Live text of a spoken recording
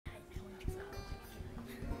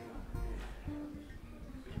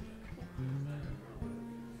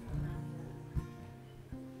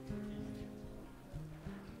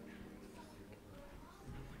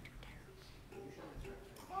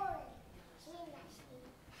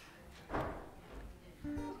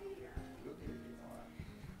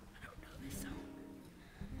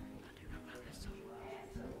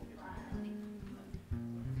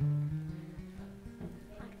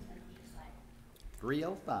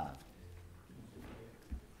305.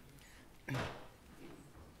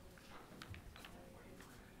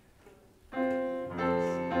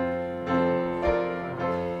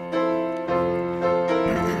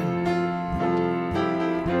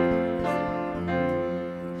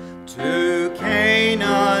 To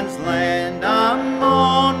Canaan's land I'm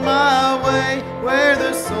on my way, where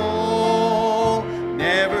the soul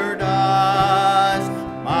never dies.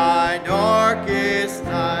 My darkest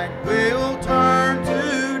night will turn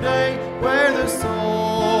to day, where the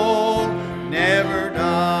soul never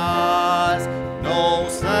dies. No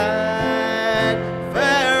sad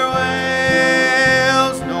farewells,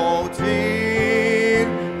 no tear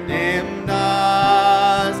dimmed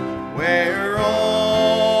eyes, where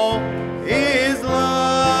all is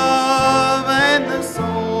love and the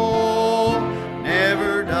soul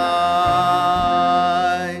never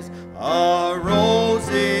dies. A rose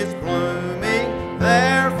is blooming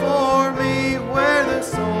there for me, where the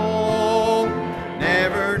soul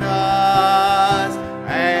never dies,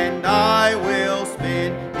 and I will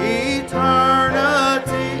spend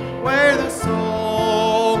eternity where the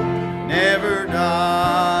soul never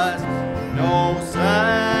dies. No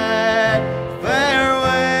sad farewells,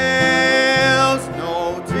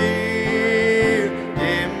 no tear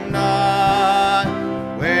dimmed eye,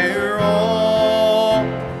 where all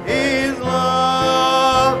is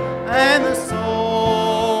love and the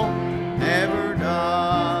soul never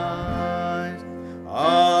dies.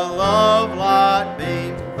 A love light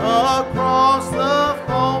beams across the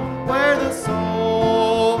foam, where the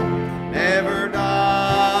soul never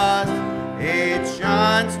dies. It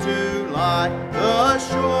shines to light the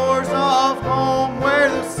shores of home, where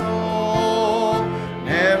the soul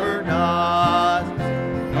never dies.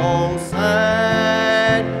 No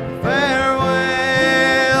sad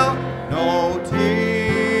farewell, no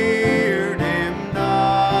tear dimmed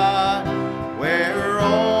eye, where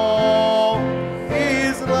all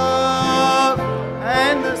is love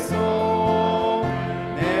and the soul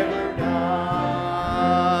never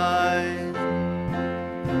dies.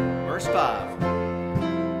 Verse 5.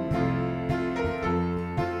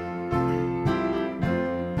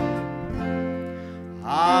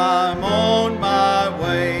 I'm on my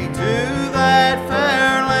way to that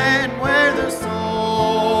fair land where the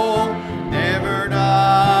soul never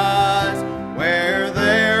dies, where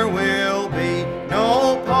there will be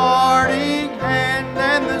no parting hand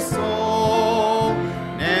and the soul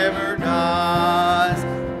never dies.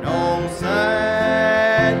 No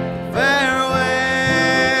sad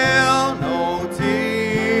farewell, no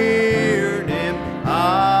tear dimmed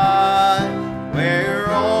eye,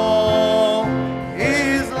 where all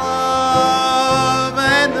is love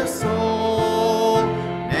and the soul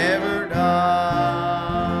never dies.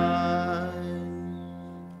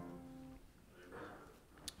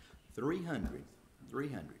 300.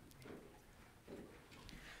 300.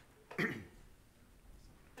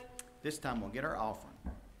 This time we'll get our offering.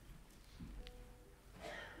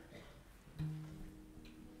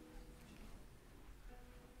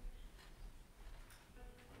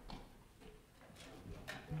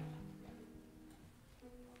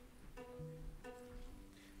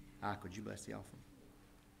 Could you bless the offering?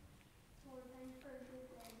 Lord, thanks for a good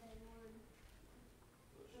day, Lord.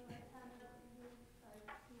 For that time that we did start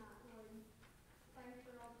tonight, Lord. Thanks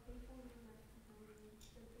for all the people in the nursing home and the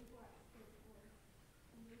people at school, Lord.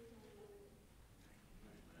 In your name,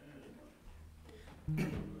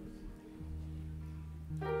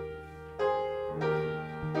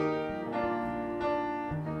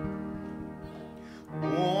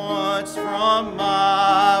 Once from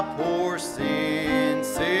my poor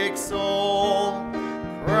sin-sick soul,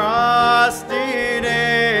 Christ did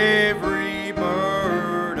every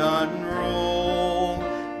burden roll.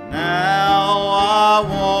 Now I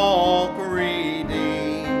walk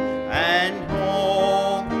redeemed and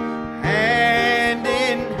whole, hand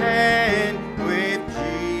in hand with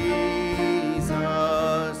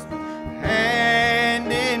Jesus.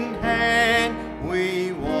 Hand in hand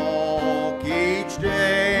we walk each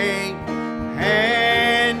day,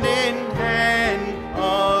 hand in hand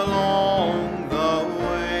along the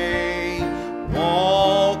way.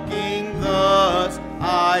 Walking thus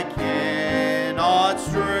I cannot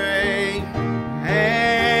stray,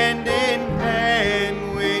 hand in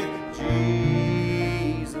hand with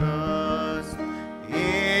Jesus.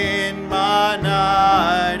 In my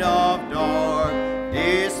night of dark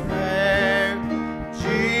despair,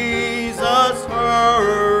 Jesus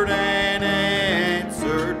heard and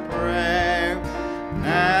answered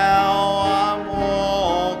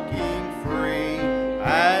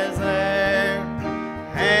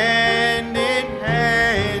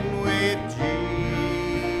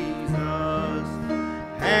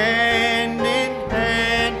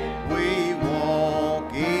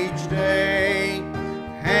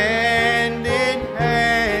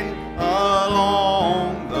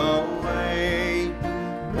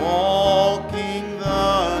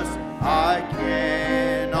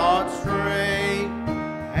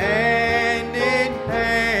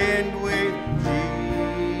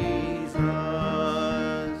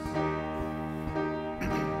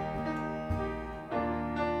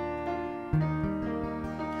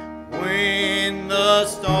when the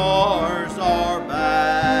stars are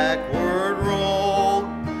backward rolled,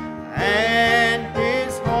 and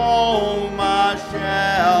his home I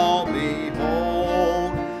shall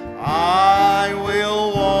behold. I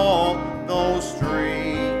will walk those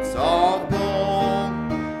streets of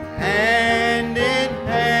gold, hand in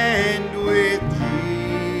hand with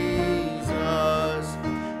Jesus.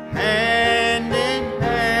 Hand in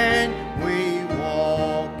hand we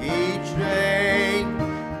walk each day,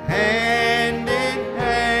 hand in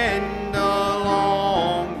hand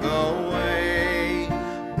along the way.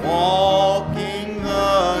 Walking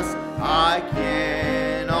thus I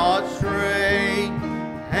cannot stray,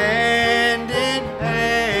 hand in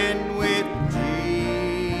hand with Jesus.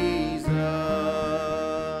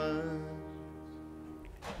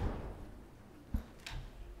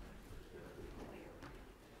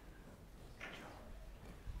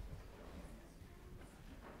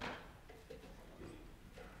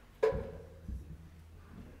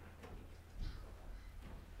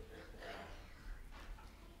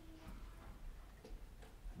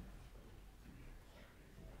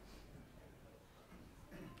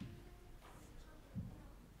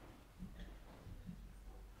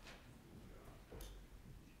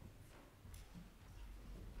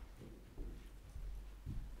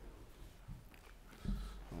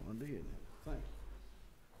 I did. Thank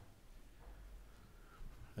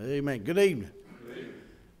you. Amen. Good evening.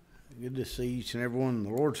 Good to see each and everyone in the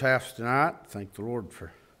Lord's house tonight. Thank the Lord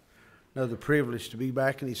for another privilege to be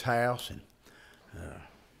back in His house, and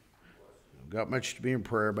I've got much to be in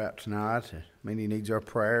prayer about tonight. Many needs our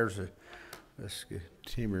prayers. Let's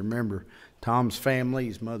continue to remember Tom's family.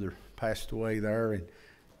 His mother passed away there, and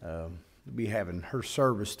we'll be having her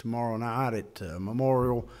service tomorrow night at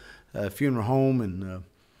Memorial Funeral Home in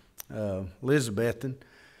Elizabethton,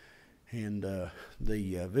 and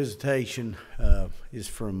the visitation is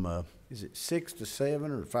from is it 6 to 7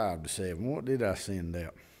 or 5 to 7? What did I send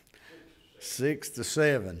out? 6 to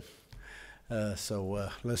 7. So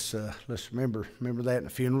let's remember that. And the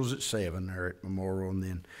funeral's at 7 there at Memorial, and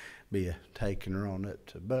then be taking her on up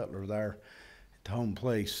to Butler there at the home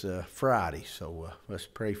place Friday. So let's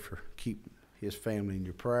pray for keep his family in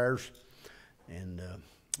your prayers. And I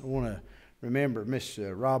want to remember Miss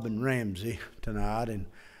Robin Ramsey tonight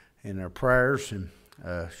in our prayers, and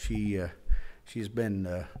she's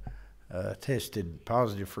been tested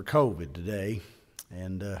positive for COVID today,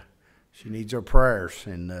 and she needs our prayers,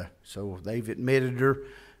 and so they've admitted her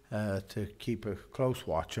to keep a close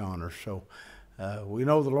watch on her. So we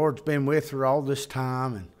know the Lord's been with her all this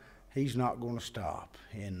time, and He's not going to stop.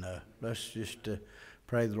 And let's just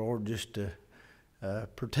pray the Lord just to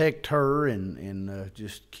protect her and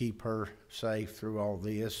just keep her safe through all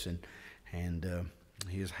this, and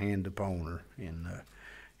His hand upon her,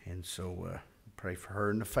 and so pray for her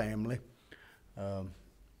and the family.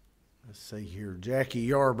 Let's see here, Jackie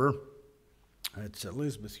Yarber. That's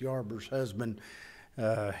Elizabeth Yarber's husband.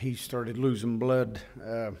 He started losing blood.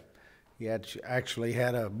 He actually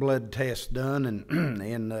had a blood test done,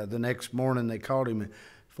 and the next morning they called him at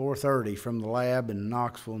 4:30 from the lab in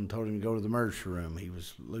Knoxville and told him to go to the emergency room. He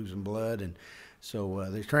was losing blood, and so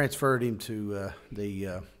they transferred him to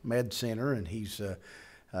the med center, and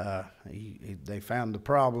they found the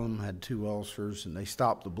problem, had 2 ulcers, and they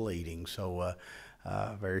stopped the bleeding. So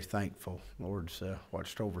very thankful. Lord's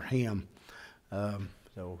watched over him.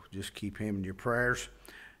 So just keep him in your prayers.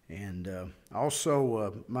 And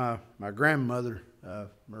also my grandmother,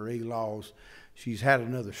 Marie Laws, she's had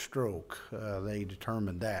another stroke. They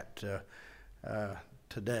determined that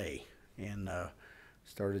today, and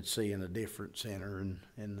started seeing a different center,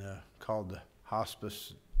 and called the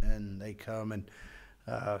hospice, and they come and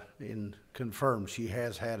confirmed she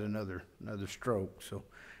has had another stroke. So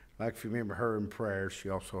I'd like to remember her in prayers. She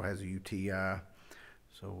also has a UTI,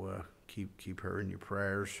 so keep her in your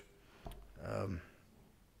prayers.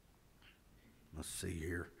 Let's see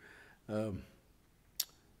here.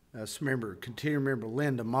 Let's continue to remember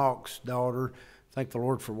Linda Mock's daughter. Thank the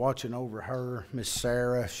Lord for watching over her. Miss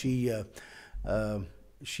Sarah, she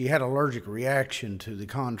had allergic reaction to the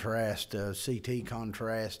contrast, CT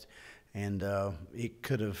contrast, and it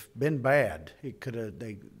could have been bad. It could have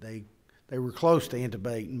they were close to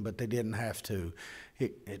intubating, but they didn't have to.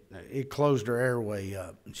 It closed her airway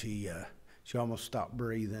up, and she almost stopped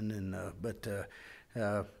breathing, but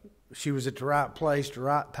she was at the right place, the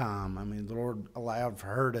right time. I mean, the Lord allowed for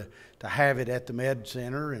her to have it at the med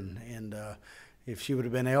center, and if she would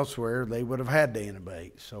have been elsewhere, they would have had to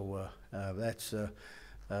intubate. So that's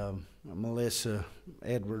Melissa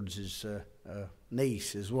Edwards'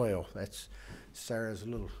 niece as well. That's Sarah's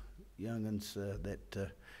little young'uns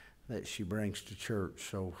that she brings to church.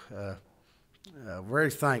 So very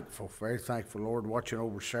thankful, Lord, watching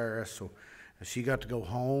over Sarah. So she got to go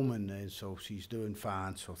home, and so she's doing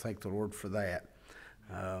fine. So thank the Lord for that.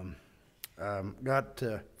 Got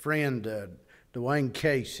a friend, Dwayne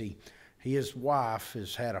Casey. His wife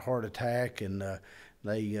has had a heart attack, and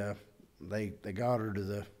they got her to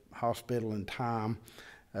the hospital in time.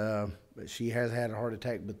 But she has had a heart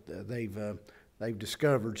attack, but they've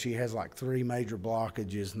discovered she has like 3 major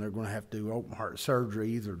blockages, and they're going to have to do open heart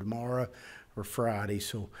surgery either tomorrow or Friday.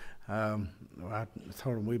 So I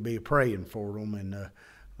told them we'd be praying for them, and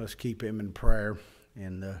let's keep him in prayer.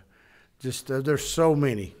 And just there's so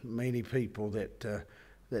many people that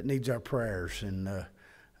needs our prayers, and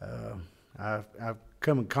I've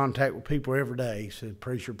come in contact with people every day. Said,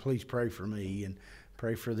 "Preacher, please pray for me, and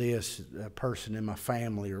pray for this person in my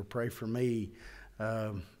family, or pray for me."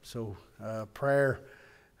 Prayer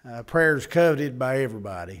is coveted by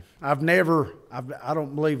everybody. I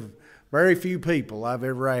don't believe very few people I've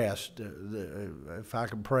ever asked if I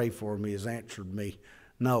can pray for me has answered me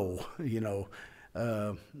no,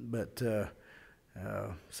 but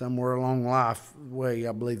somewhere along life way,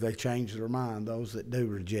 I believe they change their mind, those that do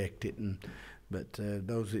reject it, but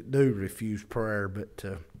those that do refuse prayer. But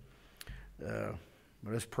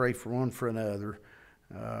let's pray for one for another.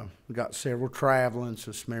 We got several traveling,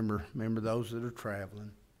 so just remember those that are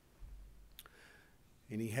traveling.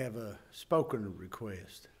 Any have a spoken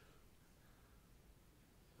request?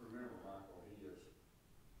 Remember, Michael, he is,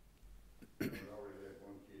 we already had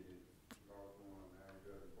one kid that got one, now he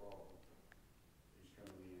got a problem. He's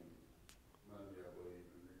coming in Monday, I believe,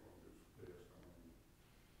 and they're gonna do some tests on him.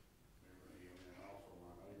 Remember him, and also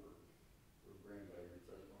my neighbor, whose grandbaby,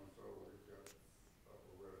 that's one soul, he's got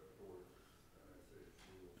upper respiratory, and that's it,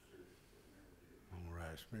 real serious, but never did. All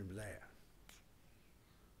right, let's remember that.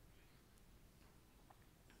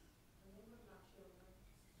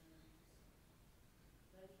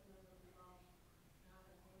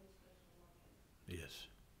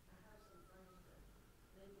 Yes.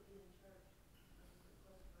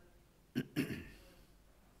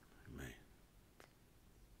 Amen.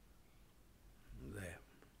 That.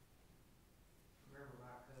 Remember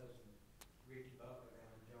my cousin, Ricky Butler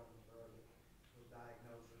down in Jonesboro, was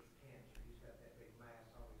diagnosed with cancer. He's got that big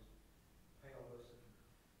mass on his pelvis, and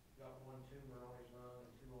got 1 tumor on his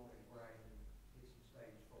lung and 2 on his brain, and it's in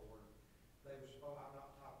stage 4. They were supposed, I've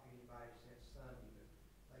not talked to anybody since Sunday, but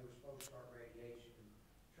they were supposed to start radiation and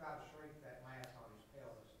try to shrink that mass on his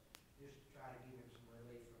pelvis, just to try to give him some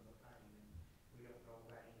relief from the pain. And we don't know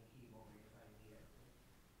about any chemo or anything yet.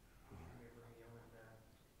 Just remember him,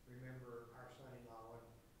 and remember our son-in-law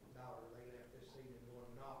and daughter. They left this evening going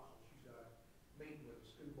to Knoxville. She's got a meeting with the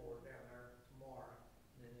school board down there tomorrow,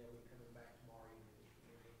 and then they'll be coming back tomorrow evening. Just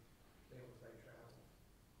remember them as they travel.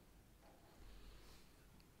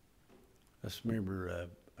 Let's remember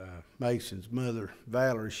Mason's mother,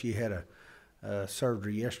 Valerie. She had a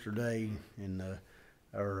surgery yesterday,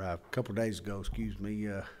 or a couple of days ago, excuse me,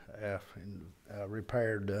 and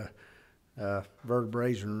repaired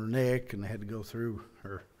vertebrae in her neck, and they had to go through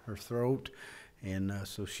her throat, and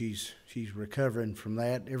so she's recovering from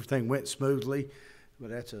that. Everything went smoothly, but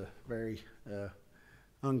that's a very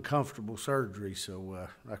uncomfortable surgery. So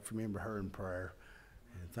I can remember her in prayer,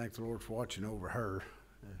 and thank the Lord for watching over her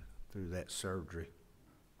through that surgery.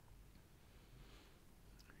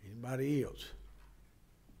 Anybody else?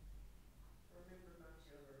 Remember my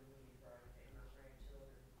children when you pray, and my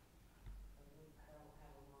grandchildren. I don't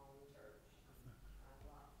have them all in church. I'd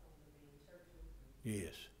like for them to be in church with me.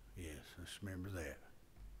 Yes, let's remember that.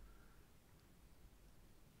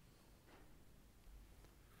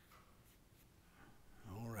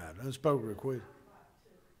 All right, unspoken request. I'd like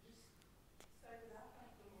to just say that I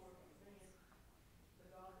thank the Lord for being the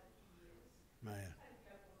God that He is. Man, I had a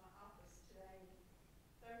couple in my office today, and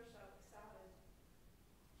they were so excited.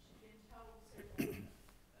 She'd been told several, 2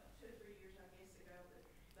 or 3 years, I guess, ago, that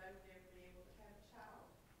they would never be able to have a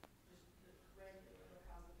child, just regular, because of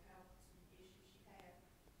how some issues she had.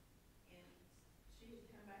 And she had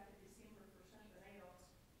come back in December for something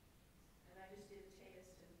else, and they just did a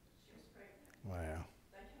test, and she was pregnant. wow.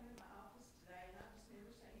 They come in my office today, and I just never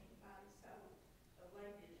seen anybody so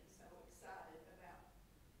elated and so excited about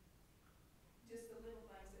just the little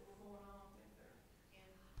things that were going on with her.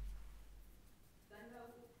 And they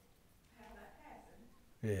know how that happened.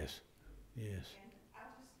 Yes. And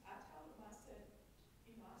I told them, I said,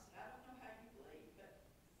 I don't know how you believe, but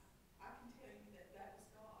I can tell you that that was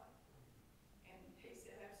God. And he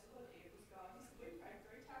said, absolutely, it was God. He said, we prayed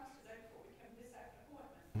 3 times today before we came to this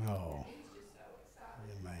appointment. Oh, And he was just so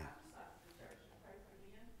excited. amen. I just like the church to pray for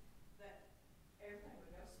them, that everything would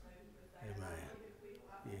go smooth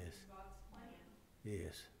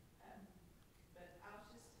Yes. But I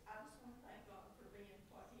just want to thank God for being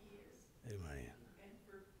what He is Amen. and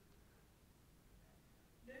for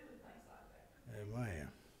doing things like that. Amen.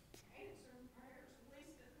 Answering prayers,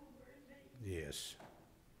 listening when we're in need. Yes.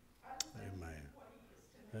 I just thank Him Amen. for what He is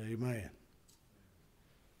to me. Amen.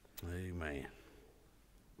 Amen.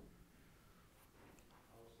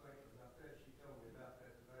 I was thinking about that, she told me about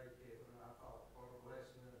that today, Kevin, and I thought, what a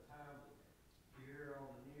blessing in a time that you hear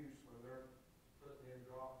on the news when they're putting in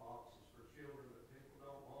drop boxes for children that people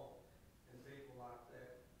don't want, and people like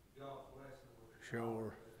that, God's blessing with the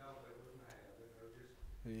Sure. they know they wouldn't have, and they're just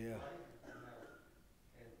Yeah. waiting, you know.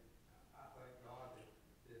 And I thank God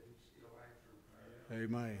that He's still answering prayers.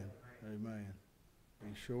 Amen. Amen.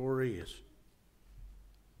 He sure is.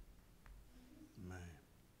 Amen.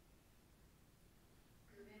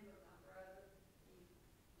 Remember my brother, he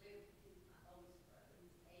lived, he's my oldest brother,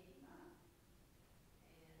 he's 85.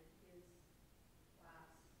 And his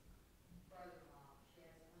wife's brother-in-law, she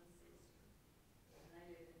has one sister, and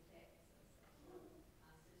they live in Texas. So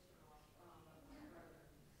my sister-in-law's from, but my brother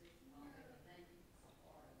and sister-in-law live in Naples,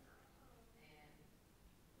 Florida. And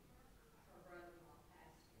her brother-in-law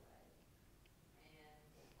passed away, and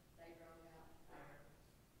they drove out there.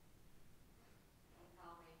 He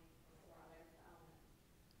called me before I left home.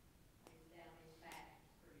 He was down his back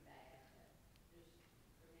pretty bad, but just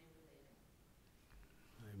remember them.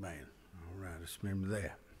 Amen. All right, let's remember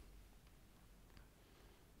that.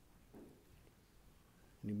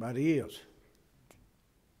 Anybody else?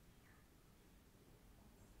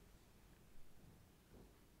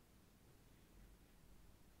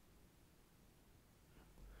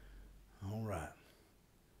 All right.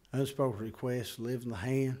 Unspoken requests, live in the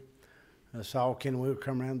hand. Us all can we'll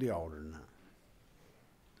come around the altar tonight.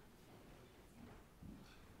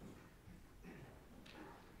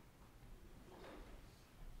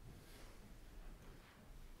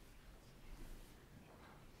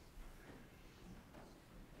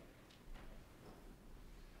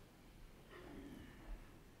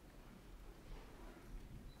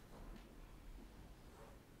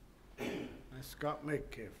 Let's Scott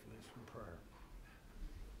Metcalf, let's from prayer.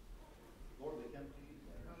 Lord, we come to you.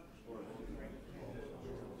 Lord,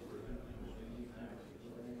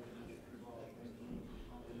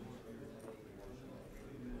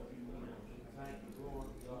 Thank you, Lord,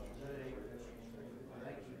 God, today.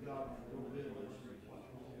 Thank you, God, for your goodness.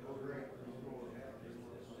 Your greatness, Lord.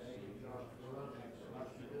 Thank you, God, for loving us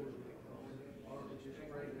like you do. Lord, we just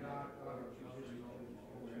pray tonight, God, that you just,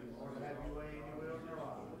 Lord, have your way and your will in our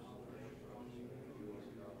lives.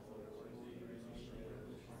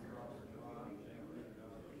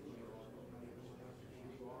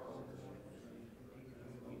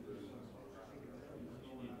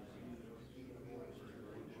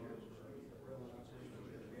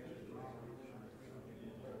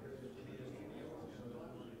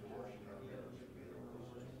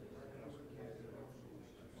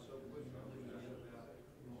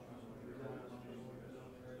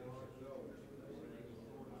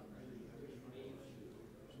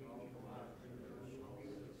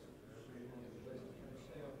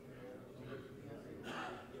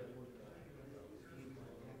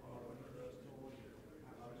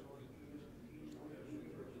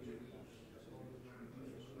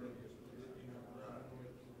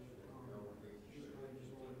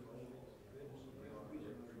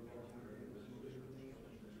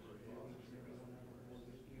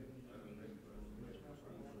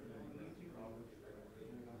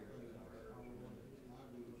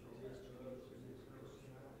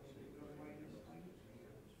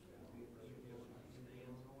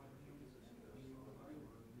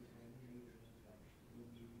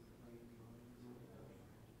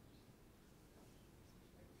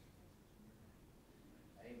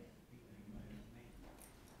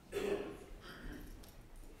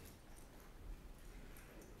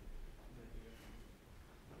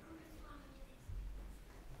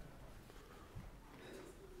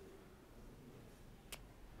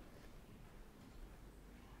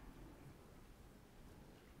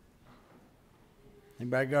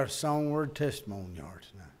 Anybody got a song, word, testimony yard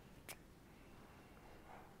tonight?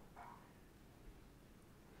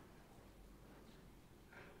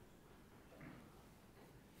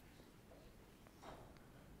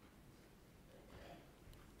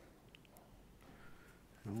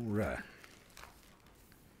 All right.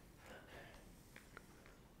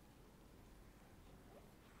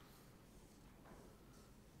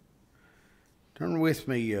 Turn with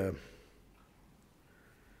me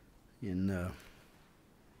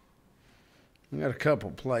we got a couple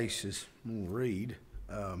places I'm gonna read.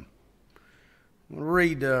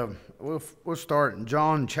 We'll start in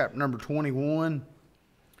John chapter number 21.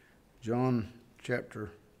 John chapter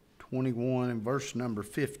 21 and verse number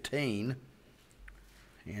 15.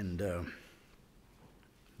 And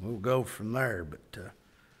we'll go from there. But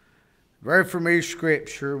very familiar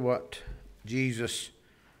scripture, what Jesus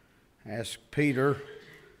asked Peter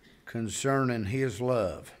concerning his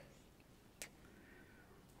love.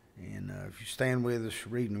 And if you stand with us,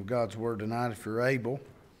 reading of God's Word tonight, if you're able.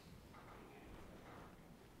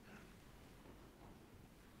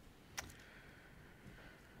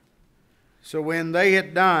 So when they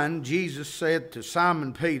had done, Jesus said to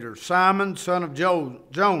Simon Peter, Simon, son of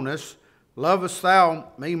Jonas, lovest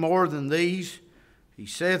thou me more than these? He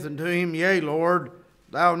saith unto him, Yea, Lord,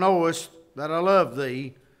 thou knowest that I love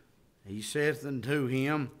thee. He saith unto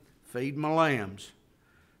him, Feed my lambs.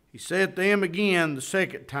 He said to him again the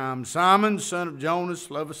second time, Simon, son of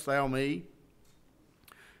Jonas, lovest thou me?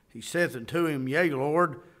 He saith unto him, Yea,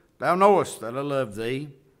 Lord, thou knowest that I love thee.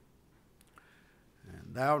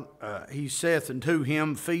 And he saith unto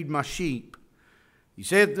him, Feed my sheep. He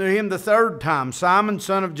said to him the third time, Simon,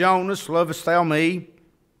 son of Jonas, lovest thou me?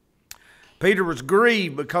 Peter was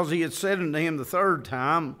grieved because he had said unto him the third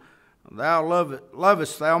time, Thou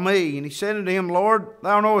lovest thou me? And he said unto him, Lord,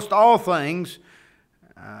 thou knowest all things.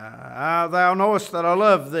 Thou knowest that I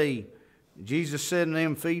love thee. Jesus said unto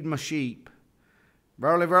him, Feed my sheep.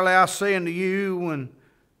 Verily, verily, I say unto you,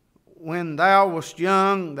 when thou wast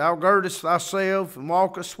young, thou girdest thyself and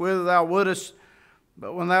walkest whither thou wouldest.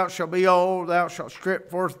 But when thou shalt be old, thou shalt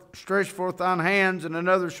stretch forth thine hands, and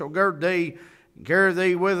another shall gird thee and carry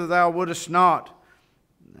thee whither thou wouldest not.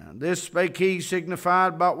 Now, this spake he,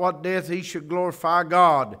 signified by what death he should glorify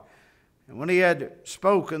God. And when he had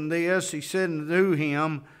spoken this, he said unto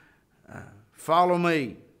him, Follow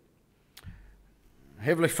me.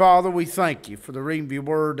 Heavenly Father, we thank you for the reading of your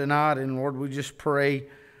word tonight. And Lord, we just pray,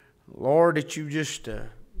 Lord, that you just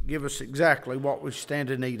give us exactly what we stand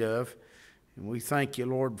in need of. And we thank you,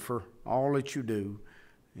 Lord, for all that you do.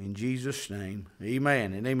 In Jesus' name,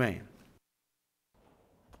 amen and amen.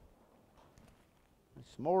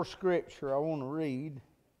 Some more scripture I want to read.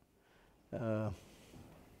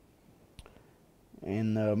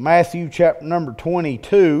 In Matthew chapter number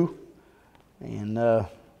 22, and the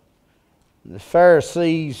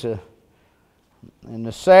Pharisees and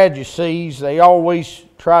the Sadducees, they always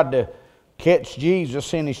tried to catch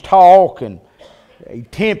Jesus in his talk, and they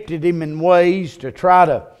tempted him in ways to try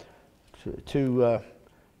to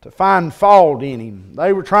find fault in him.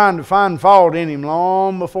 They were trying to find fault in him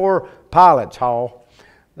long before Pilate's hall.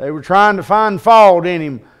 They were trying to find fault in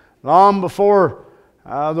him long before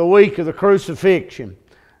the week of the crucifixion.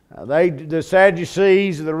 The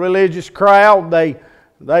Sadducees, the religious crowd, they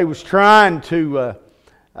was trying to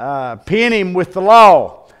pin him with the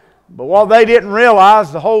law. But what they didn't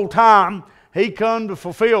realize the whole time, he come to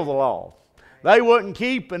fulfill the law. They wasn't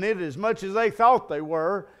keeping it as much as they thought they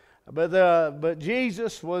were, but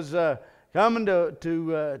Jesus was coming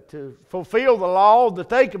to fulfill the law that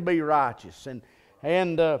they could be righteous.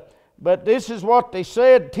 But this is what they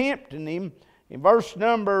said, tempting him. In verse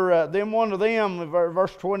number, then one of them,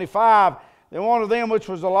 verse 25, then one of them which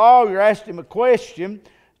was a lawyer asked him a question,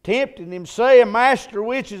 tempting him, saying, Master,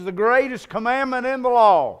 which is the greatest commandment in the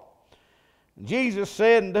law? And Jesus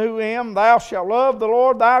said unto him, Thou shalt love the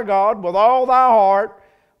Lord thy God with all thy heart,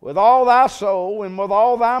 with all thy soul, and with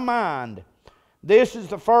all thy mind. This is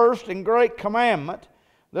the first and great commandment.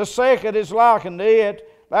 The second is like unto it,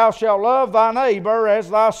 Thou shalt love thy neighbor as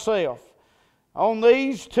thyself. On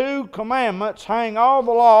these two commandments hang all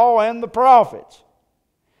the law and the prophets.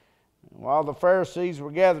 And while the Pharisees were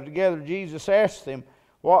gathered together, Jesus asked them,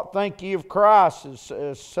 What think ye of Christ?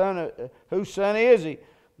 Whose son is he?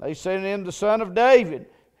 They said unto him, the son of David.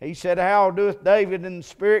 He said, How doeth David in the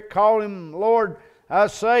Spirit call him Lord,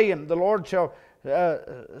 saying, The Lord shall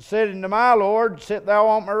said unto my Lord, Sit thou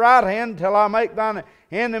on my right hand till I make thine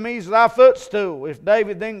enemies thy footstool. If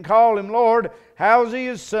David then called him Lord, how is he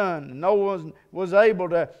his son? No one was able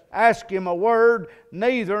to ask him a word,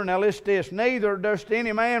 neither, now listen to this, neither durst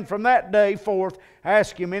any man from that day forth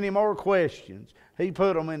ask him any more questions. He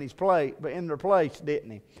put them in their place, didn't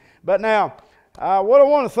he? But now, what I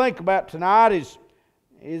want to think about tonight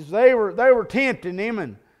is they were tempting him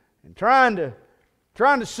and trying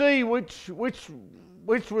to see which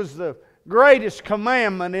was the greatest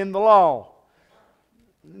commandment in the law.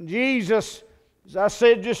 Jesus, as I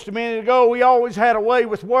said just a minute ago, he always had a way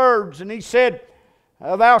with words, and he said,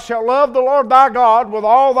 Thou shalt love the Lord thy God with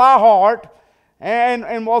all thy heart,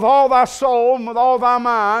 and with all thy soul, and with all thy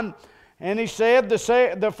mind. And he said, this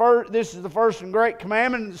is the first and great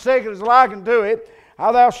commandment, and the second is like unto it,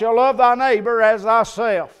 how thou shalt love thy neighbor as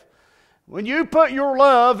thyself. When you put your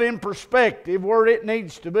love in perspective where it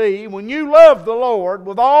needs to be, when you love the Lord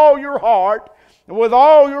with all your heart, and with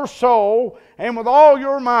all your soul, and with all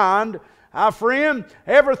your mind, friend,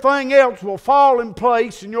 everything else will fall in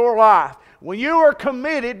place in your life. When you are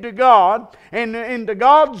committed to God and to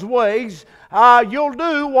God's ways, you'll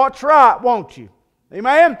do what's right, won't you?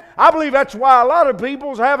 Amen? I believe that's why a lot of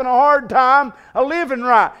people's having a hard time living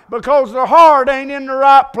right, because their heart ain't in the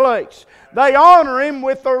right place. They honor Him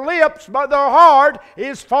with their lips, but their heart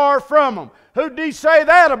is far from Him. Who did He say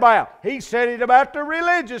that about? He said it about the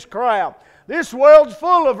religious crowd. This world's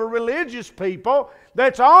full of religious people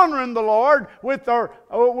that's honoring the Lord with their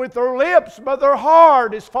lips, but their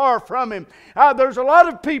heart is far from Him. There's a lot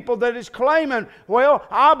of people that is claiming, well,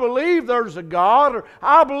 I believe there's a God, or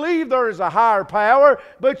I believe there is a higher power,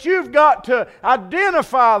 but you've got to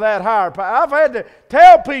identify that higher power. I've had to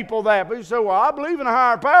tell people that. People say, well, I believe in a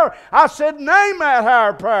higher power. I said, name that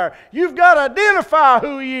higher power. You've got to identify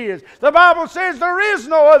who He is. The Bible says there is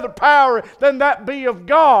no other power than that be of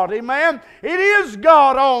God. Amen? It is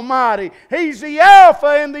God Almighty. He's the Alpha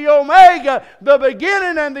and the Omega, the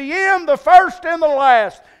beginning and the end, the first and the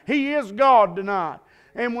last. He is God tonight.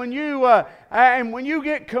 And when you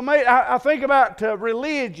get committed, I think about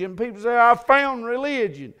religion. People say, I found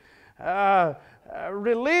religion.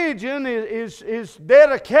 Religion is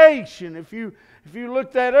dedication. If you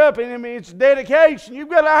look that up, I mean, it's dedication. You've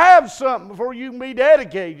got to have something before you can be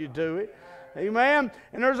dedicated to it. Amen?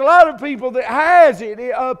 And there's a lot of people that has it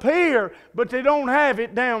up here, but they don't have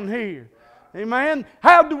it down here. Amen?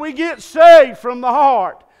 How do we get saved? From the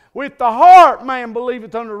heart. With the heart man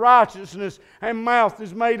believeth unto righteousness, and mouth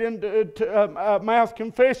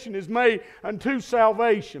confession is made unto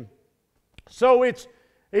salvation. So it's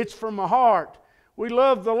from the heart. We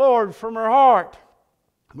love the Lord from our heart.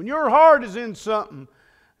 When your heart is in something,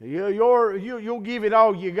 you'll give it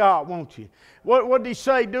all you got, won't you? What did He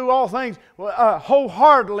say? Do all things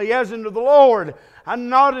wholeheartedly as unto the Lord,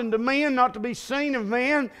 and not unto men, not to be seen of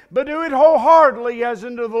men, but do it wholeheartedly as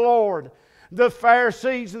unto the Lord. The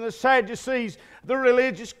Pharisees and the Sadducees, the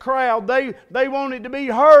religious crowd, they wanted to be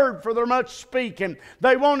heard for their much speaking.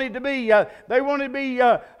 They wanted to be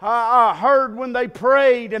heard when they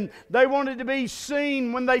prayed, and they wanted to be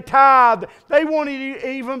seen when they tithed. They wanted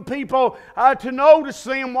even people to notice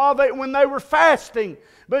them when they were fasting.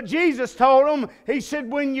 But Jesus told them, He said,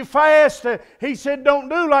 when you fast, He said, don't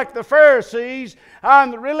do like the Pharisees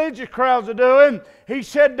and the religious crowds are doing. He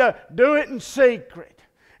said, do it in secret,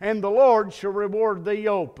 and the Lord shall reward thee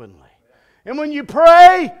openly. And when you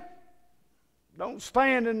pray, don't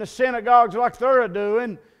stand in the synagogues like they're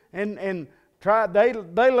doing and try. They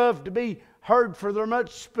love to be heard for their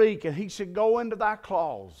much speaking. He said, go into thy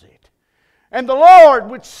closet, and the Lord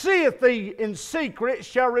which seeth thee in secret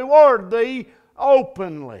shall reward thee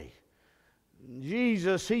openly.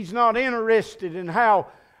 Jesus, He's not interested in how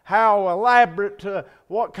elaborate,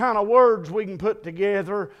 what kind of words we can put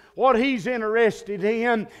together. What He's interested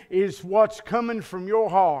in is what's coming from your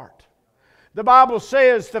heart. The Bible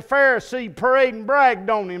says the Pharisee prayed and bragged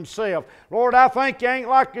on himself. Lord, I think you ain't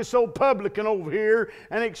like this old publican over here,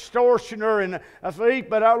 an extortioner and a thief,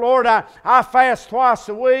 but Lord, I fast twice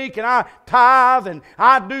a week, and I tithe, and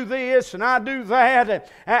I do this, and I do that.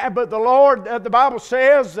 But the Lord, the Bible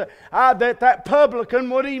says that publican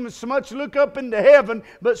wouldn't even so much look up into heaven,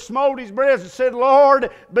 but smote his breast and said, Lord,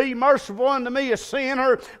 be merciful unto me, a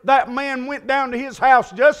sinner. That man went down to his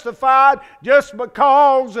house justified just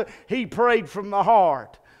because he prayed from the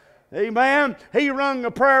heart. Amen. He rung the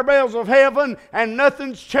prayer bells of heaven, and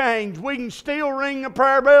nothing's changed. We can still ring the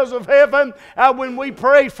prayer bells of heaven when we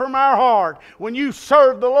pray from our heart. When you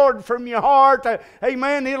serve the Lord from your heart,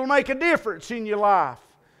 amen, it'll make a difference in your life.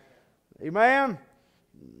 Amen.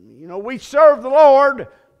 You know, we serve the Lord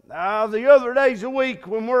the other days a week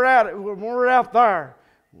when we're out there.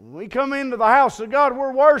 When we come into the house of God,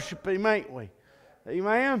 we're worshiping Him, ain't we?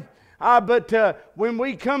 Amen. But when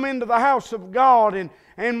we come into the house of God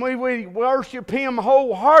and we worship Him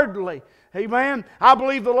wholeheartedly, amen, I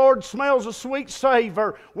believe the Lord smells a sweet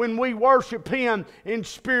savor when we worship Him in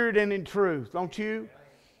spirit and in truth, don't you?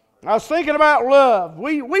 I was thinking about love.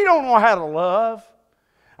 We don't know how to love.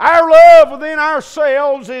 Our love within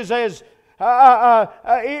ourselves is it's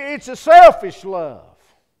a selfish love.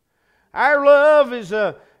 Our love is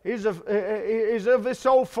of this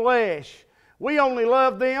old flesh. We only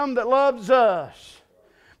love them that loves us.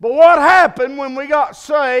 But what happened when we got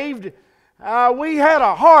saved? We had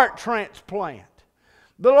a heart transplant.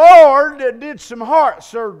 The Lord did some heart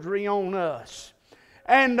surgery on us.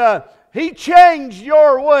 And He changed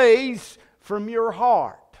your ways from your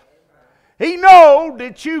heart. He knowed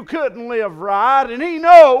that you couldn't live right, and He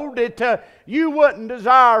knowed that you wouldn't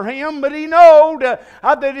desire Him, but He knowed that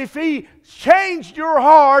if He changed your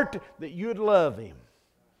heart, that you'd love Him.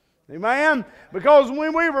 Amen? Because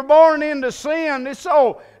when we were born into sin, it's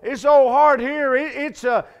so hard here.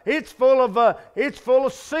 It's full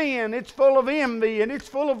of sin. It's full of envy, and it's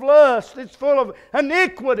full of lust. It's full of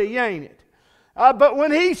iniquity, ain't it? But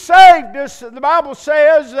when He saved us, the Bible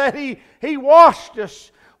says that He washed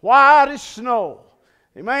us white as snow.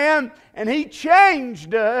 Amen? And He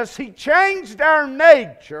changed us. He changed our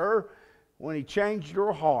nature when He changed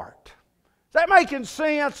your heart. Is that making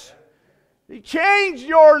sense? He changed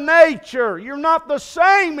your nature. You're not the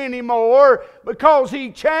same anymore because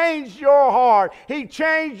He changed your heart. He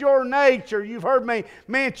changed your nature. You've heard me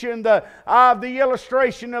mention the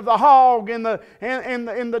illustration of the hog and the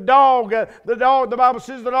dog. The dog. The Bible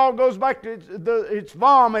says the dog goes back to its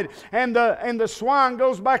vomit, and the swine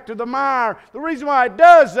goes back to the mire. The reason why it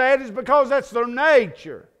does that is because that's their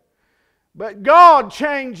nature. But God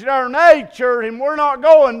changed our nature, and we're not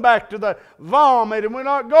going back to the vomit, and we're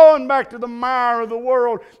not going back to the mire of the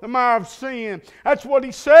world, the mire of sin. That's what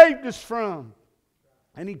He saved us from.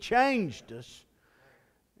 And He changed us.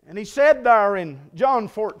 And He said there in John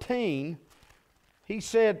 14, He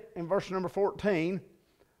said in verse number 14,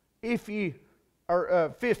 15,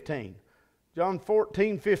 John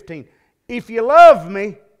 14, 15, if you love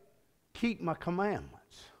me, keep my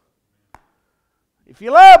commandments. If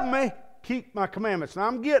you love me, keep my commandments. Now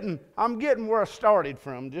I'm getting where I started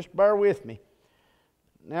from. Just bear with me.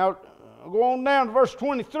 Now I'll go on down to verse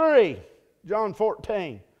 23, John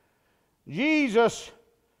 14. Jesus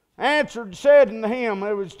answered and said unto him,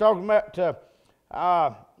 it was talking about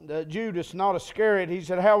the Judas, not Iscariot. He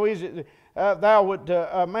said, how is it that thou would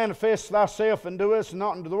manifest thyself unto us and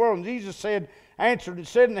not unto the world? And Jesus answered and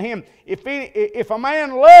said unto him, if a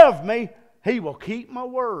man love me, he will keep my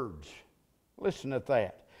words. Listen at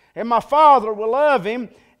that. And my Father will love him,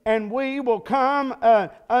 and we will come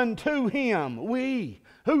unto him. We.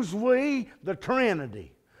 Who's we? The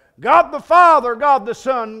Trinity. God the Father, God the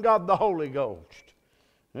Son, God the Holy Ghost.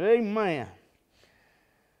 Amen.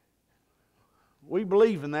 We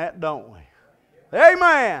believe in that, don't we?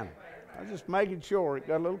 Amen. I was just making sure it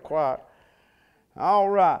got a little quiet. All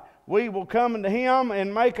right. We will come unto him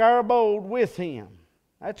and make our abode with him.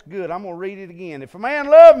 That's good. I'm going to read it again. If a man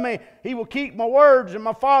love me, he will keep my words, and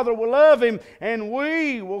my Father will love him, and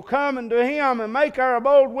we will come unto him and make our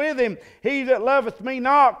abode with him. He that loveth me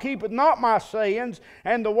not keepeth not my sayings,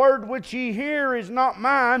 and the word which ye hear is not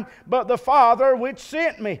mine, but the Father which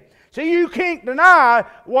sent me. See, you can't deny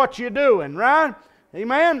what you're doing, right?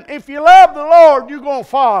 Amen? If you love the Lord, you're going to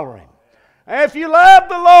follow Him. If you love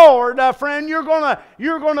the Lord, friend, you're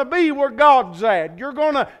gonna be where God's at. You're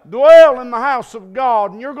going to dwell in the house of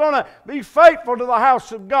God, and you're going to be faithful to the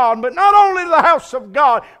house of God. But not only to the house of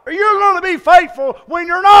God, but you're going to be faithful when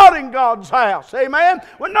you're not in God's house. Amen?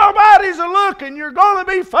 When nobody's looking, you're going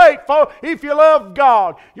to be faithful if you love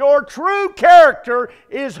God. Your true character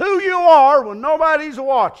is who you are when nobody's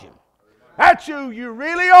watching. That's who you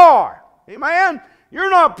really are. Amen? You're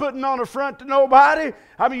not putting on a front to nobody.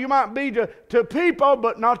 I mean, you might be to people,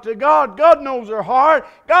 but not to God. God knows their heart.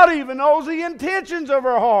 God even knows the intentions of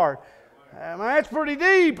her heart. That's pretty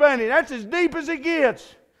deep, ain't it? That's as deep as it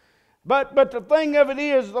gets. But the thing of it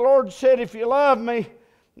is, the Lord said, if you love me,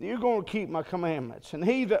 you're going to keep my commandments. And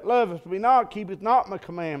he that loveth me not keepeth not my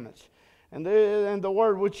commandments. And the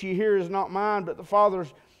word which ye hear is not mine, but the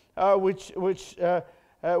Father's which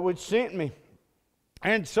sent me.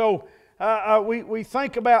 And so we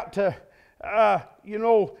think about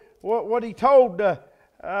what he told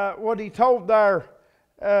there.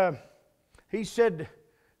 He said,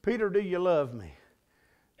 Peter, do you love me?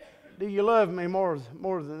 Do you love me more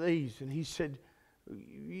than these? And he said,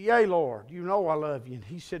 yea, Lord, you know I love you. And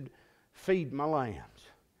he said, feed my lambs.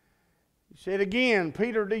 He said again,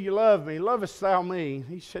 Peter, do you love me? Lovest thou me? And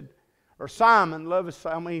he said, or Simon, lovest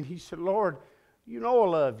thou me? And he said, Lord, you know I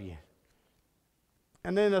love you.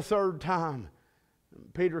 And then the third time,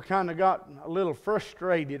 Peter kind of got a little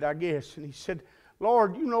frustrated, I guess. And he said,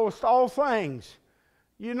 Lord, you knowest all things.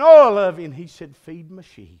 You know I love you. And he said, feed my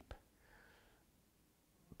sheep.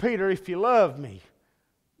 Peter, if you love me,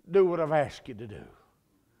 do what I've asked you to do.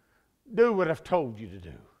 Do what I've told you to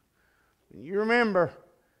do. You remember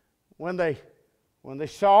when they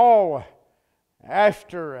saw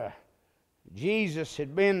after Jesus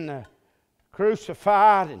had been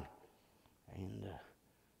crucified and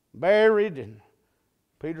buried, and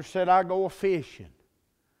Peter said, I go a-fishing.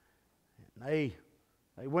 And they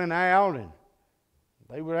went out, and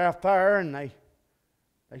they were out there, and they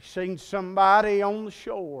seen somebody on the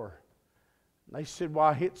shore. They said,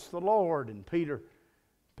 why, it's the Lord. And Peter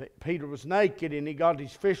was naked, and he got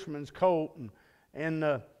his fisherman's coat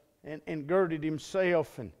and girded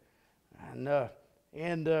himself. And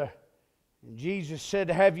Jesus said,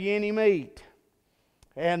 have you any meat?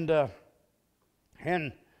 And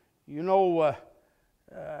you know,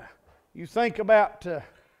 you think about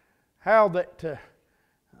how that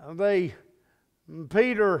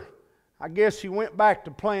Peter, I guess he went back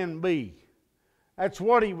to plan B. That's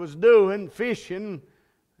what he was doing, fishing,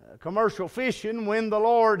 commercial fishing, when the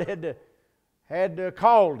Lord had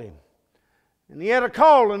called him. And he had a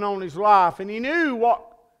calling on his life, and he knew what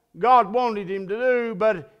God wanted him to do,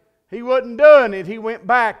 but he wasn't doing it. He went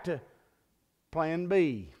back to plan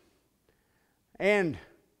B. And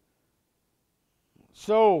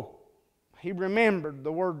so he remembered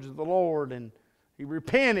the words of the Lord, and he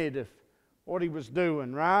repented of what he was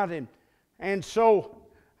doing, right? And so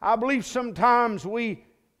I believe sometimes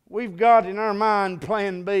we've got in our mind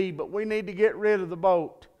plan B, but we need to get rid of the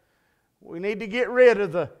boat. We need to get rid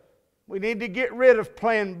of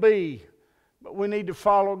plan B, but we need to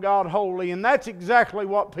follow God wholly. And that's exactly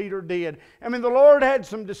what Peter did. I mean, the Lord had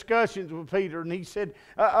some discussions with Peter, and he said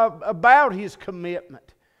about his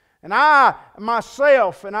commitment. And I,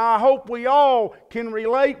 myself, and I hope we all can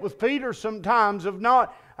relate with Peter sometimes of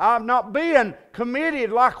not being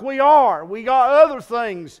committed like we are. We got other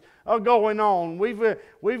things going on.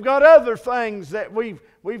 We've got other things that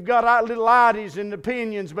we've got our little ideas and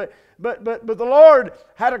opinions. But the Lord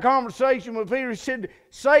had a conversation with Peter. He said,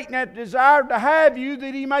 Satan hath desired to have you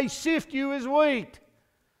that he may sift you as wheat.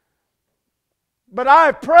 But I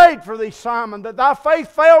have prayed for thee, Simon, that thy faith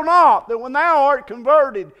fail not, that when thou art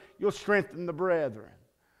converted, you'll strengthen the brethren.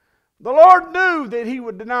 The Lord knew that he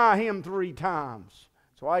would deny him 3 times.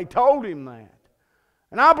 So he told him that.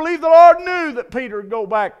 And I believe the Lord knew that Peter would go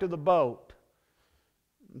back to the boat.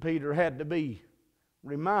 And Peter had to be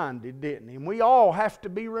reminded, didn't he? And we all have to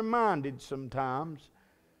be reminded sometimes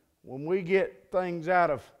when we get things out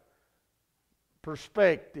of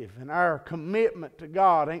perspective and our commitment to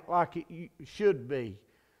God ain't like it should be.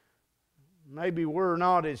 Maybe we're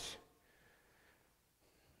not as,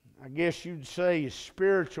 I guess you'd say, as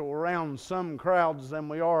spiritual around some crowds than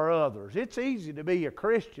we are others. It's easy to be a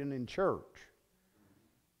Christian in church.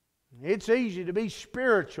 It's easy to be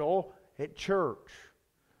spiritual at church.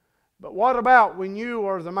 But what about when you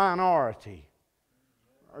are the minority?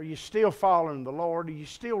 Are you still following the Lord? Are you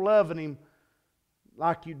still loving Him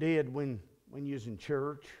like you did when you was in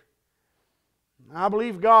church? I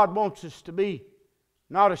believe God wants us to be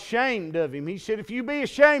not ashamed of Him. He said, if you be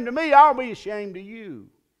ashamed of me, I'll be ashamed of you.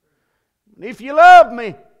 And if you love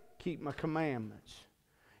me, keep my commandments.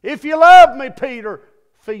 If you love me, Peter,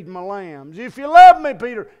 feed my lambs. If you love me,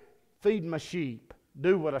 Peter, feed my sheep.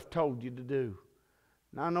 Do what I've told you to do.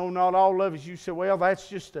 And I know not all of us, you say, well,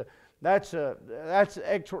 that's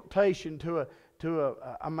exhortation to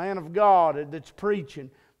a man of God that's preaching.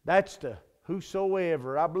 That's to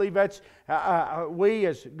whosoever. I believe that's we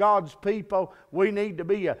as God's people, we need to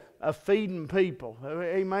be a feeding people.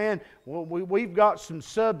 Amen. Well, we've got some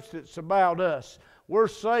substance about us. We're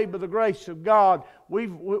saved by the grace of God.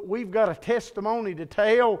 We've got a testimony to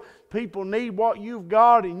tell. People need what you've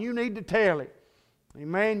got, and you need to tell it.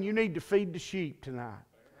 Amen. You need to feed the sheep tonight.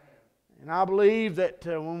 And I believe that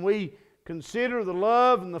when we consider the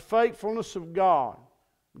love and the faithfulness of God,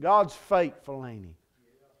 God's faithful, ain't He?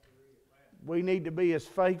 We need to be as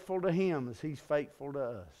faithful to Him as He's faithful to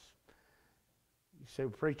us. You say,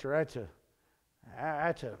 well, preacher, that's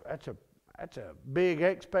a big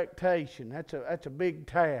expectation. That's a big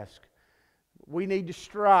task. We need to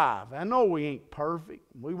strive. I know we ain't perfect.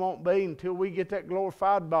 We won't be until we get that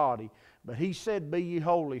glorified body. But He said, be ye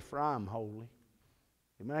holy, for I'm holy.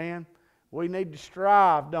 Amen? We need to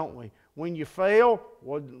strive, don't we? When you fail,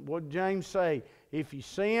 what did James say? If you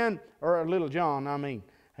sin, or Little John, I mean,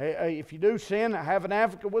 if you do sin, have an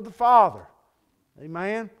advocate with the Father.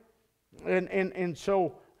 Amen? And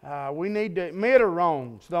so we need to admit our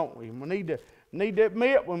wrongs, don't we? We need to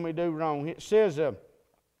admit when we do wrong. It says,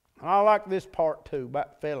 I like this part too,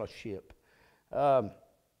 about fellowship.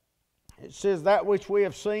 It says, that which we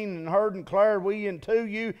have seen and heard and declared we unto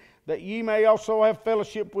you, that ye may also have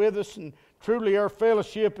fellowship with us. And truly our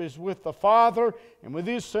fellowship is with the Father and with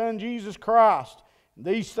His Son Jesus Christ.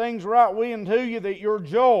 These things write we unto you, that your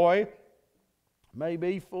joy may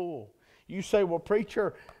be full. You say, well,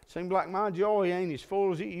 preacher, it seems like my joy ain't as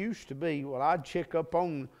full as it used to be. Well, I'd check up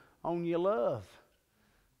on your love.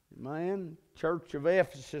 Amen. Church of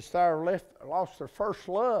Ephesus there lost their first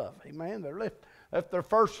love. Amen. They left their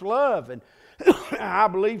first love. And I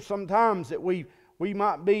believe sometimes that we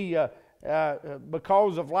might be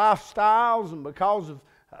because of lifestyles and because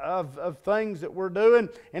of things that we're doing.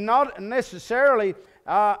 And not necessarily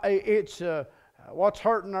it's what's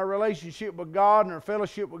hurting our relationship with God and our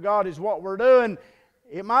fellowship with God is what we're doing.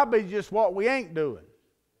 It might be just what we ain't doing.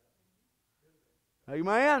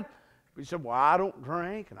 Amen? We said, well, I don't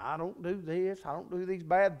drink and I don't do this. I don't do these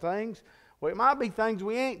bad things. Well, it might be things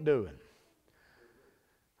we ain't doing.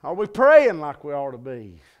 Are we praying like we ought to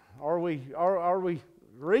be? Are we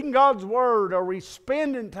reading God's Word? Are we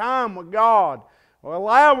spending time with God? Or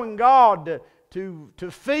allowing God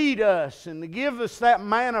to feed us and to give us that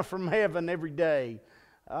manna from heaven every day?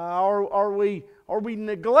 Are we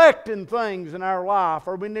neglecting things in our life?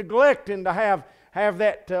 Are we neglecting to have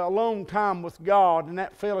that alone time with God and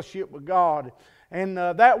that fellowship with God? And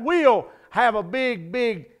that will have a big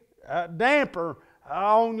damper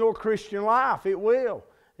on your Christian life. It will.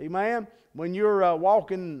 Amen? When you're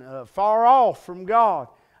walking far off from God.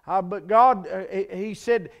 But God, He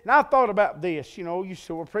said, and I thought about this. You know, you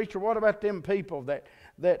say, well, preacher, what about them people that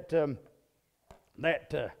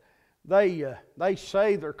they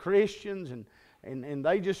say they're Christians and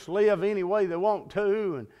they just live any way they want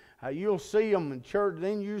to, and you'll see them in church,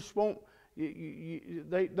 then you just won't.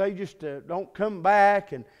 They just don't come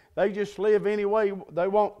back, and they just live any way they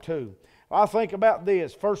want to. I think about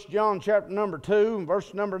this, 1 John chapter number 2 and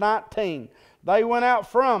verse number 19. They went out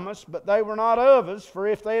from us, but they were not of us, for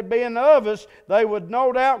if they had been of us, they would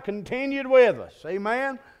no doubt continued with us.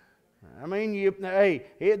 Amen? I mean,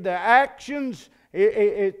 the actions,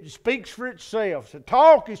 it speaks for itself. So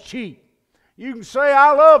talk is cheap. You can say,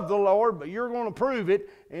 I love the Lord, but you're going to prove it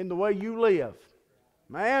in the way you live.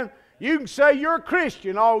 Man, you can say you're a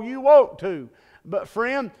Christian all you want to, but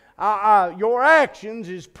friend, your actions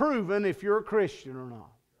is proven if you're a Christian or not.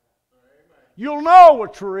 You'll know a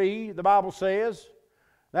tree, the Bible says.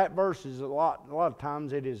 That verse is a lot of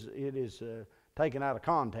times it is taken out of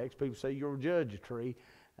context. People say you'll judge a tree.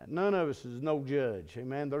 None of us is no judge.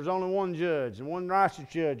 Amen. There's only one judge and one righteous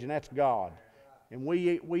judge, and that's God. And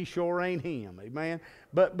we sure ain't Him. Amen.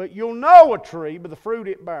 But you'll know a tree by the fruit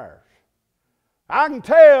it bears. I can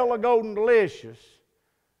tell a golden delicious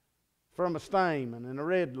from a stamen and a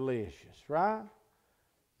red delicious, right?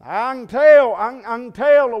 I can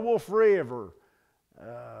tell a Wolf River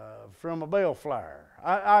from a bellflower.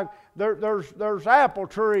 There's apple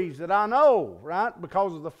trees that I know, right,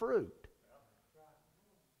 because of the fruit.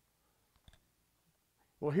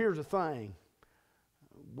 Well, here's the thing.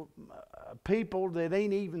 People that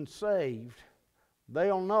ain't even saved,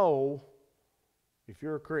 they'll know if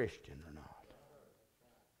you're a Christian or not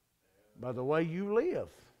by the way you live.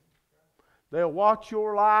 They'll watch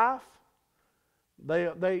your life.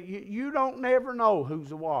 You don't never know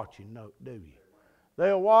who's watching, do you?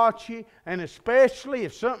 They'll watch you, and especially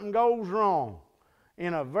if something goes wrong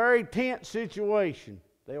in a very tense situation,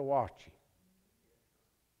 they'll watch you.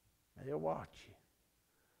 They'll watch you.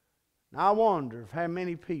 Now I wonder if how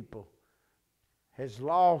many people has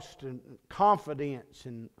lost confidence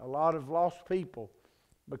in a lot of lost people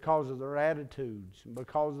because of their attitudes, and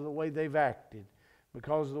because of the way they've acted,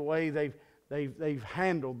 because of the way they've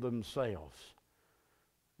handled themselves.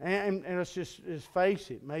 And let's just face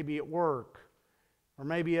it, maybe at work or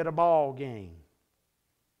maybe at a ball game.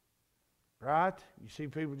 Right? You see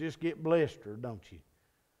people just get blistered, don't you?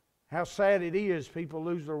 How sad it is people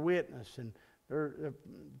lose their witness and their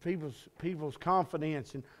people's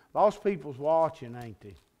confidence. And lost people's watching, ain't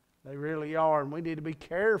they? They really are. And we need to be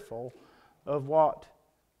careful of the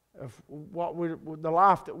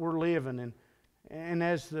life that we're living. And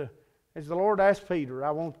as the Lord asked Peter,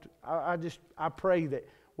 I pray that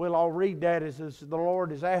we'll all read that as the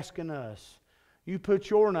Lord is asking us. You put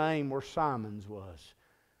your name where Simon's was.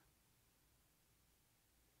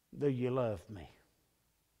 Do you love me?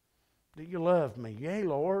 Do you love me? Yea,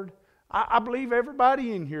 Lord. I believe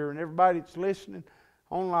everybody in here and everybody that's listening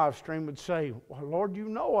on live stream would say, well, Lord, you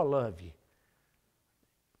know I love you.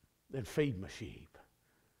 Then feed my sheep.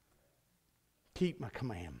 Keep my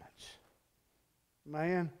commandments.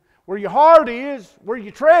 Man, where your heart is, where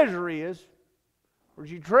your treasure is,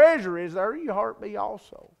 there your heart be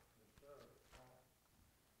also.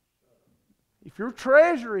 If your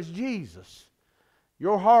treasure is Jesus,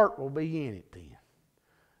 your heart will be in it then.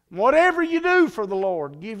 Whatever you do for the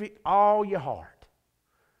Lord, give it all your heart.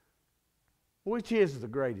 Which is the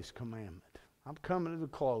greatest commandment? I'm coming to the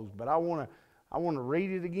close, but I want to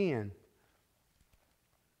read it again.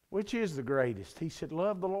 Which is the greatest? He said,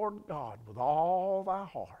 love the Lord God with all thy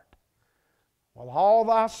heart, with all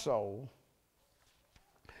thy soul,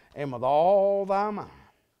 and with all thy mind.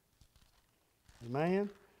 Amen?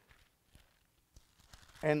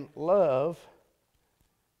 And love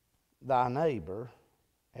thy neighbor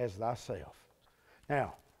as thyself.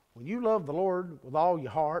 Now, when you love the Lord with all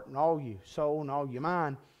your heart and all your soul and all your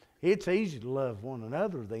mind, it's easy to love one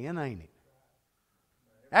another then, ain't it?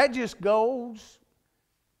 That just goes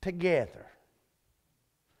together.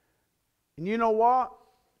 And you know what?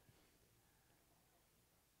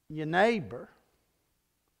 Your neighbor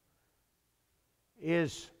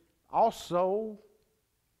is also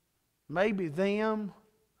maybe them.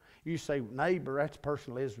 You say, neighbor, that's the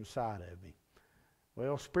person that lives beside of me.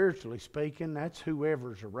 Well, spiritually speaking, that's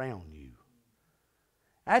whoever's around you.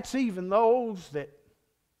 That's even those that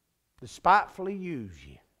despitefully use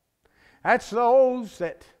you. That's those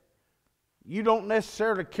that you don't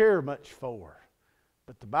necessarily care much for.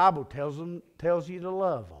 But the Bible tells you to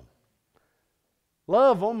love them.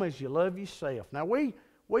 Love them as you love yourself. Now, we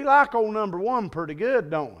like old number one pretty good,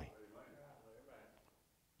 don't we?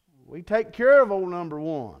 We take care of old number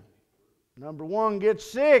one. Number one gets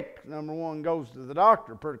sick. Number one goes to the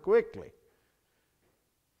doctor pretty quickly.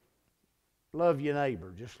 Love your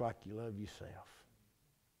neighbor just like you love yourself.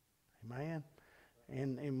 Amen?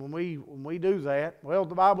 And when we do that, well,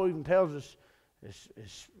 the Bible even tells us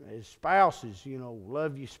as spouses, you know,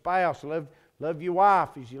 love your spouse, love your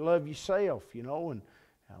wife as you love yourself, you know, and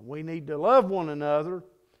we need to love one another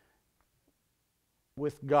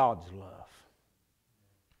with God's love.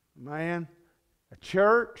 Man, a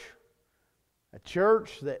church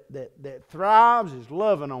that thrives is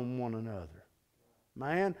loving on one another.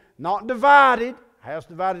 Man, not divided. House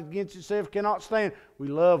divided against itself cannot stand. We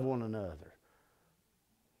love one another.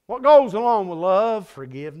 What goes along with love?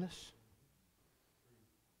 Forgiveness.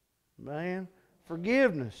 Man,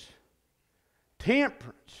 forgiveness.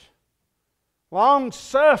 Temperance.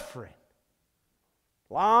 Long-suffering.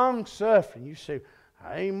 Long-suffering. You say,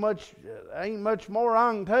 ain't much more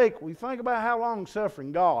I can take. We think about how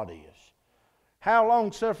long-suffering God is. How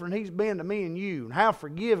long-suffering He's been to me and you. And how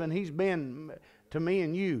forgiving He's been to me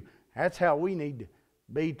and you. That's how we need to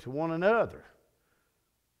be to one another.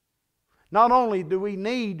 Not only do we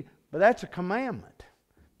need, but that's a commandment.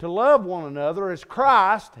 To love one another as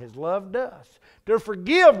Christ has loved us. To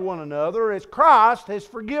forgive one another as Christ has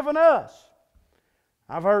forgiven us.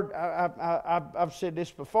 I've said this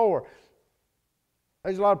before.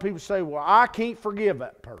 There's a lot of people say, well, I can't forgive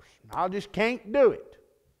that person. I just can't do it.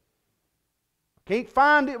 I can't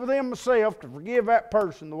find it within myself to forgive that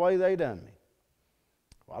person the way they done me.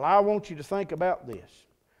 Well, I want you to think about this.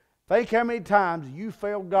 Think how many times you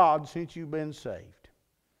failed God since you've been saved.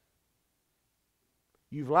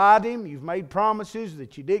 You've lied to Him. You've made promises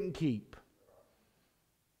that you didn't keep.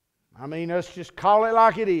 I mean, let's just call it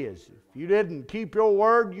like it is. If you didn't keep your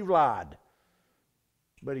word, you lied.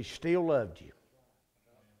 But He still loved you.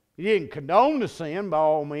 He didn't condone the sin by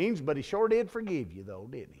all means, but He sure did forgive you though,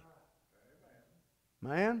 didn't He?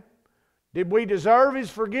 Man, did we deserve His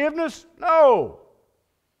forgiveness? No.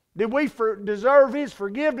 Did we deserve His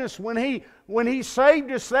forgiveness when He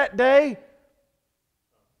saved us that day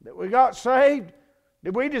that we got saved?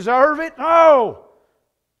 Did we deserve it? No.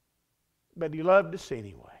 But He loved us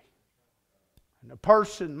anyway. And the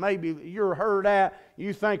person, maybe you're hurt at,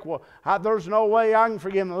 you think, well, there's no way I can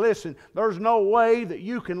forgive them. Listen, there's no way that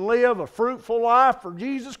you can live a fruitful life for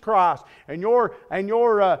Jesus Christ and your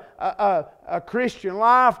Christian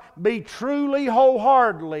life be truly,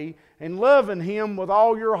 wholeheartedly and loving Him with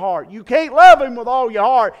all your heart. You can't love Him with all your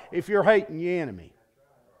heart if you're hating your enemy.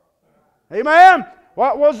 Amen?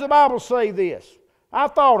 What does the Bible say this? I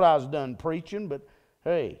thought I was done preaching, but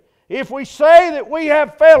hey, if we say that we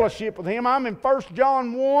have fellowship with Him, I'm in 1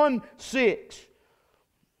 John 1:6.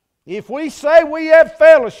 If we say we have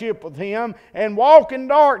fellowship with Him and walk in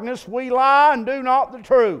darkness, we lie and do not the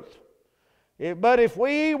truth. But if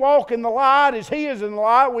we walk in the light as He is in the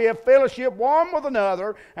light, we have fellowship one with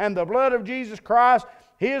another, and the blood of Jesus Christ,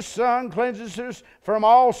 His Son, cleanses us from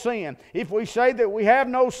all sin. If we say that we have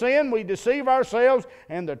no sin, we deceive ourselves,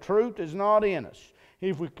 and the truth is not in us.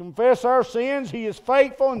 If we confess our sins, He is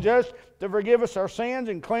faithful and just to forgive us our sins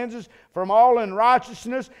and cleanse us from all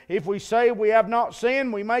unrighteousness. If we say we have not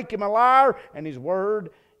sinned, we make Him a liar, and His word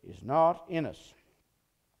is not in us.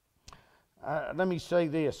 Let me say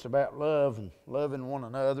this about love and loving one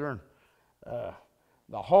another. The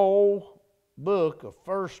whole book of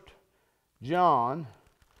 1 John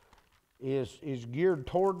is geared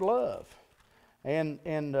toward love, and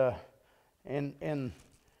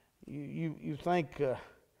you think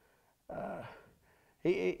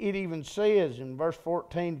it even says in verse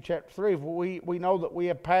 14 chapter 3, we know that we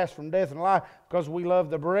have passed from death and life because we love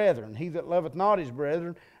the brethren. He that loveth not his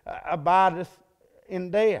brethren abideth in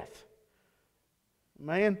death.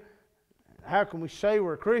 Man, how can we say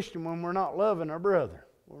we're a Christian when we're not loving our brother?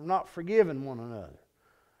 not forgiving one another.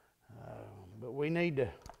 But we need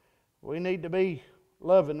to be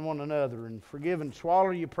loving one another and forgiving.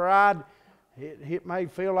 Swallow your pride. It may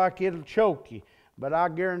feel like it'll choke you, but I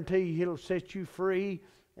guarantee you it'll set you free,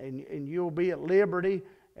 and you'll be at liberty,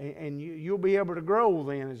 and you'll be able to grow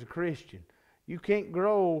then as a Christian. You can't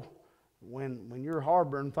grow when you're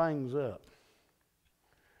harboring things up.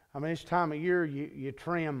 I mean, this time of year you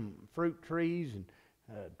trim fruit trees and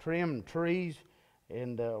trim trees,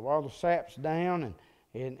 and while the sap's down,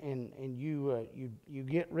 and you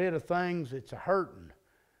get rid of things that's a hurting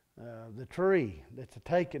the tree, that's a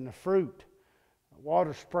taking the fruit.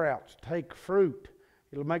 Water sprouts take fruit.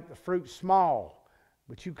 It'll make the fruit small,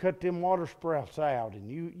 but you cut them water sprouts out,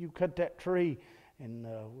 and you cut that tree. And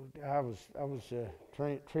I was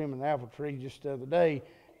trimming an apple tree just the other day,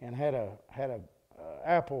 and had a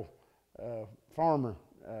apple farmer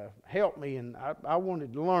help me, and I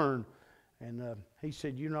wanted to learn. And he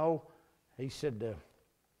said,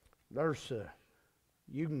 there's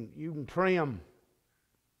you can trim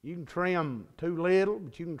too little,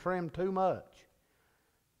 but you can trim too much.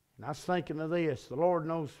 And I was thinking of this: the Lord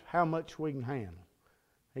knows how much we can handle.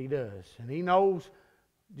 He does, and He knows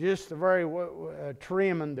just the very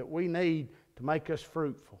trimming that we need to make us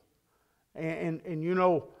fruitful. And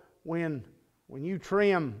when you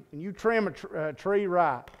trim a tree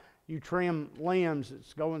right, you trim limbs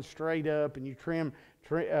that's going straight up, and you trim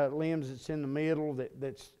limbs that's in the middle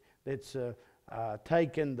that's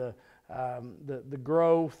taking the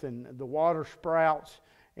growth and the water sprouts,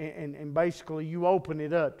 and basically you open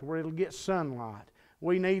it up to where it'll get sunlight.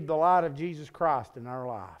 We need the light of Jesus Christ in our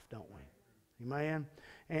life, don't we? Amen.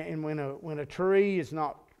 And when a tree is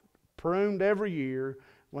not pruned every year,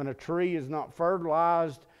 when a tree is not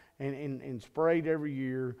fertilized and sprayed every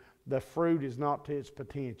year, the fruit is not to its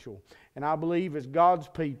potential. And I believe as God's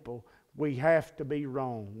people, we have to be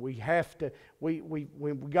wrong. We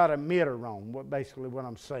got to admit are wrong. Basically, what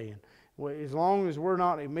I'm saying. As long as we're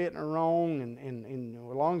not admitting are wrong, and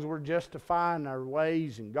as long as we're justifying our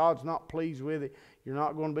ways, and God's not pleased with it, you're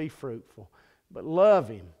not going to be fruitful. But love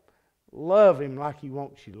Him. Love Him like He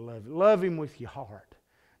wants you to love Him. Love Him with your heart.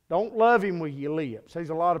 Don't love Him with your lips.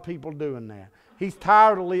 There's a lot of people doing that. He's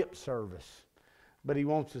tired of lip service, but He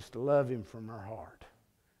wants us to love Him from our heart.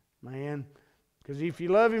 Man, because if you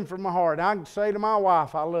love Him from my heart, I can say to my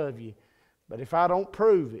wife, I love you, but if I don't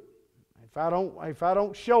prove it, if I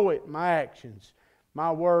don't show it in my actions,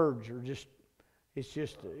 my words are just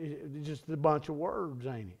a bunch of words,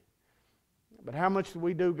 ain't it? But how much do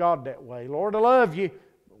we do God that way? Lord, I love you,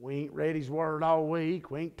 but we ain't read His Word all week.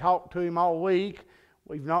 We ain't talked to Him all week.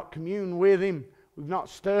 We've not communed with Him. We've not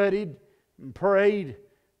studied and prayed.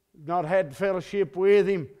 We've not had fellowship with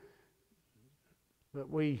Him. But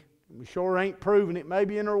we sure ain't proving it,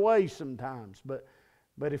 maybe in our ways sometimes. But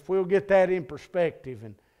if we'll get that in perspective,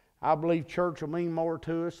 and I believe church will mean more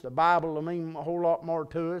to us, the Bible will mean a whole lot more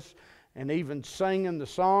to us, and even singing the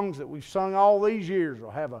songs that we've sung all these years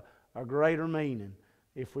will have a greater meaning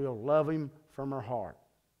if we'll love Him from our heart.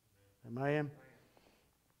 Amen.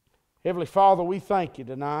 Heavenly Father, we thank You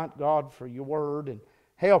tonight, God, for Your Word, and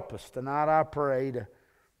help us tonight, I pray,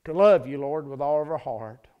 to love You, Lord, with all of our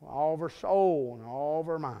heart, all of our soul, and all of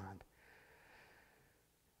our mind.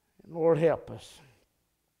 And Lord, help us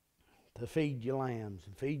to feed Your lambs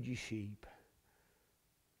and feed Your sheep.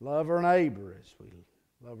 Love our neighbor as we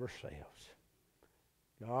love ourselves.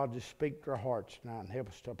 God, just speak to our hearts tonight and help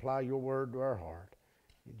us to apply Your Word to our heart.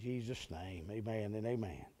 In Jesus' name, amen and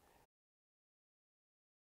amen.